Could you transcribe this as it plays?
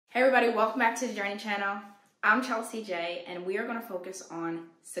Everybody, welcome back to the Journey channel. I'm Chelsea J, and we are going to focus on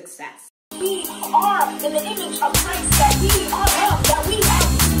success. We are in the image of Christ, that we are love, that we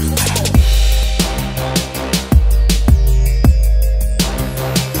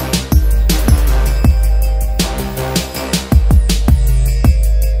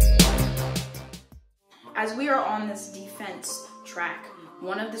As we are on this defense track,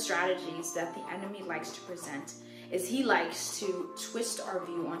 one of the strategies that the enemy likes to present is he likes to twist our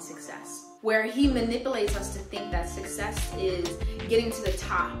view on success, where he manipulates us to think that success is getting to the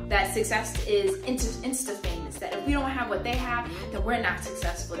top, that success is insta-famous, that if we don't have what they have, then we're not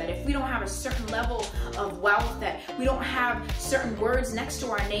successful, that if we don't have a certain level of wealth, that we don't have certain words next to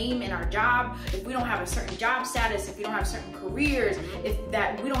our name in our job, if we don't have a certain job status, if we don't have certain careers,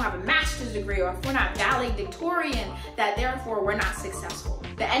 that we don't have a master's degree, or if we're not valedictorian, that therefore we're not successful.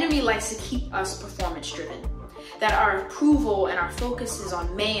 The enemy likes to keep us performance driven, that our approval and our focus is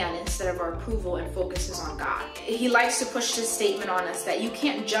on man instead of our approval and focus is on God. He likes to push this statement on us that you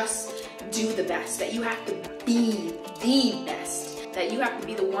can't just do the best, that you have to be the best, that you have to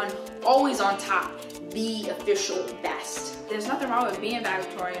be the one always on top, the official best. There's nothing wrong with being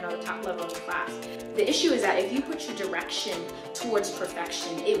valedictorian or the top level of the class. The issue is that if you put your direction towards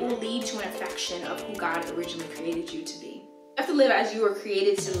perfection, it will lead to an affection of who God originally created you to be. You have to live as you were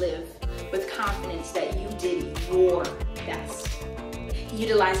created to live, with confidence that you did your best. He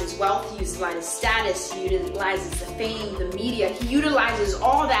utilizes wealth, he utilizes status, he utilizes the fame, the media. He utilizes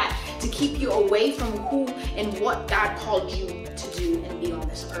all that to keep you away from who and what God called you to do and be on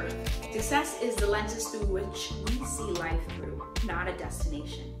this earth. Success is the lenses through which we see life through, not a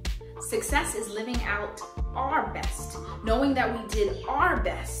destination. Success is living out our best, knowing that we did our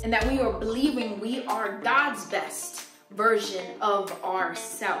best and that we are believing we are God's best version of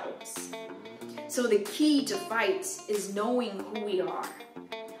ourselves. So the key to fights is knowing who we are,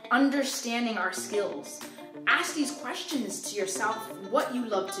 understanding our skills. Ask these questions to yourself: what you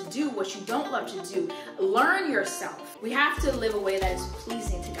love to do, what you don't love to do. Learn yourself. We have to live a way that is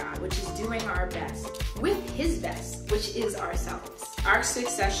pleasing to God, which is doing our best with His best, which is ourselves. Our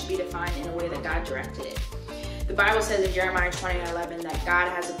success should be defined in a way that God directed it. The Bible says in Jeremiah 20:11 that God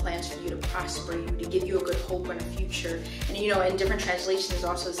has a plans for you to prosper you, to give you a good hope and a future. And in different translations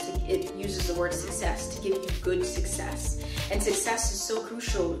also it uses the word success, to give you good success. And success is so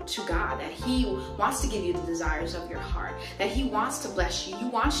crucial to God, that He wants to give you the desires of your heart, that He wants to bless you, He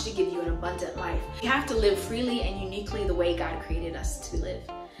wants to give you an abundant life. You have to live freely and uniquely the way God created us to live.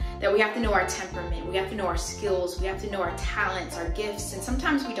 That we have to know our temperament, we have to know our skills, we have to know our talents, our gifts, and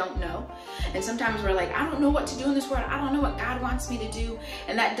sometimes we don't know. And sometimes we're like, I don't know what to do in this world, I don't know what God wants me to do.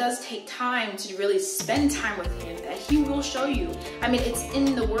 And that does take time to really spend time with Him, that He will show you. It's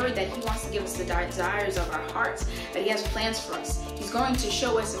in the Word that He wants to give us the desires of our hearts, that He has plans for us. He's going to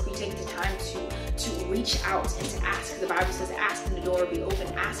show us if we take the time to reach out and to ask. The Bible says, ask and the door will be open,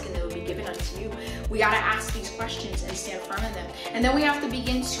 ask and it will be given unto you. We got to ask these questions and stand firm in them. And then we have to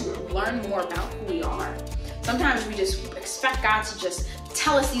begin to learn more about who we are. Sometimes we just expect God to just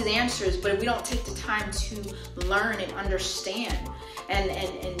tell us these answers, but if we don't take the time to learn and understand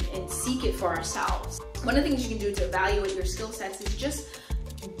and seek it for ourselves. One of the things you can do to evaluate your skill sets is just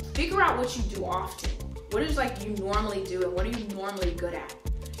figure out what you do often. What is you normally do, and what are you normally good at?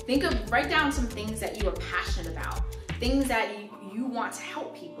 Write down some things that you are passionate about, things that you want to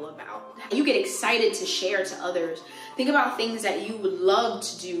help people about, you get excited to share to others. Think about things that you would love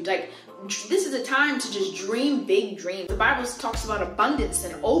to do. This is a time to just dream big dreams. The Bible talks about abundance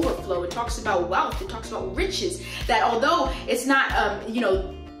and overflow. It talks about wealth. It talks about riches. That although it's not,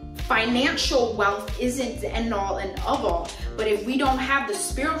 financial wealth isn't the end all and of all, but if we don't have the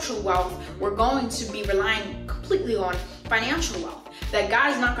spiritual wealth, we're going to be relying completely on financial wealth. That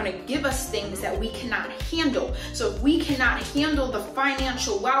God is not going to give us things that we cannot handle. So if we cannot handle the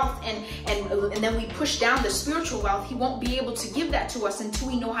financial wealth and then we push down the spiritual wealth, He won't be able to give that to us until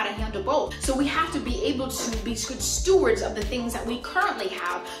we know how to handle both. So we have to be able to be good stewards of the things that we currently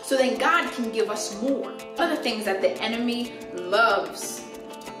have, so then God can give us more. One of the things that the enemy loves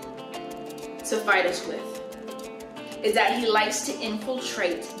to fight us with is that he likes to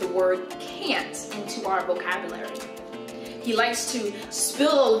infiltrate the word can't into our vocabulary. He likes to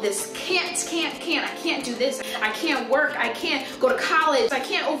spill this can't, I can't do this, I can't work, I can't go to college, I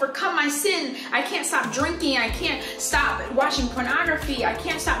can't overcome my sin, I can't stop drinking, I can't stop watching pornography, I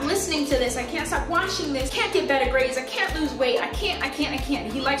can't stop listening to this, I can't stop watching this, can't get better grades, I can't lose weight, I can't.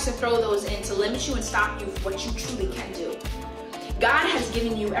 He likes to throw those in to limit you and stop you from what you truly can do. God has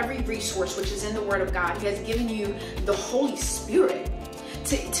given you every resource which is in the Word of God. He has given you the Holy Spirit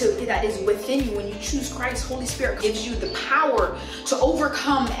that is within you. When you choose Christ, Holy Spirit gives you the power to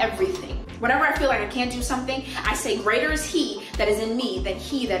overcome everything. Whenever I feel like I can't do something, I say, greater is he that is in me than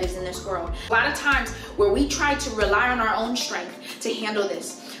he that is in this world. A lot of times where we try to rely on our own strength to handle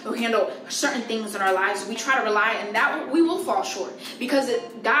this, or handle certain things in our lives, we try to rely, and that we will fall short, because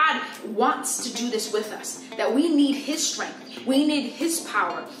God wants to do this with us, that we need his strength. We need his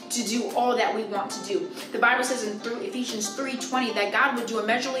power to do all that we want to do. The Bible says in Ephesians 3:20 that God would do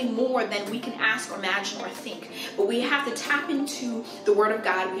immeasurably more than we can ask or imagine or think. But we have to tap into the word of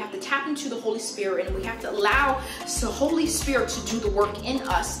God. We have to tap into the Holy Spirit, and we have to allow the Holy Spirit to do the work in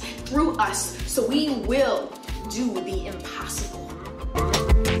us, through us, so we will do the impossible.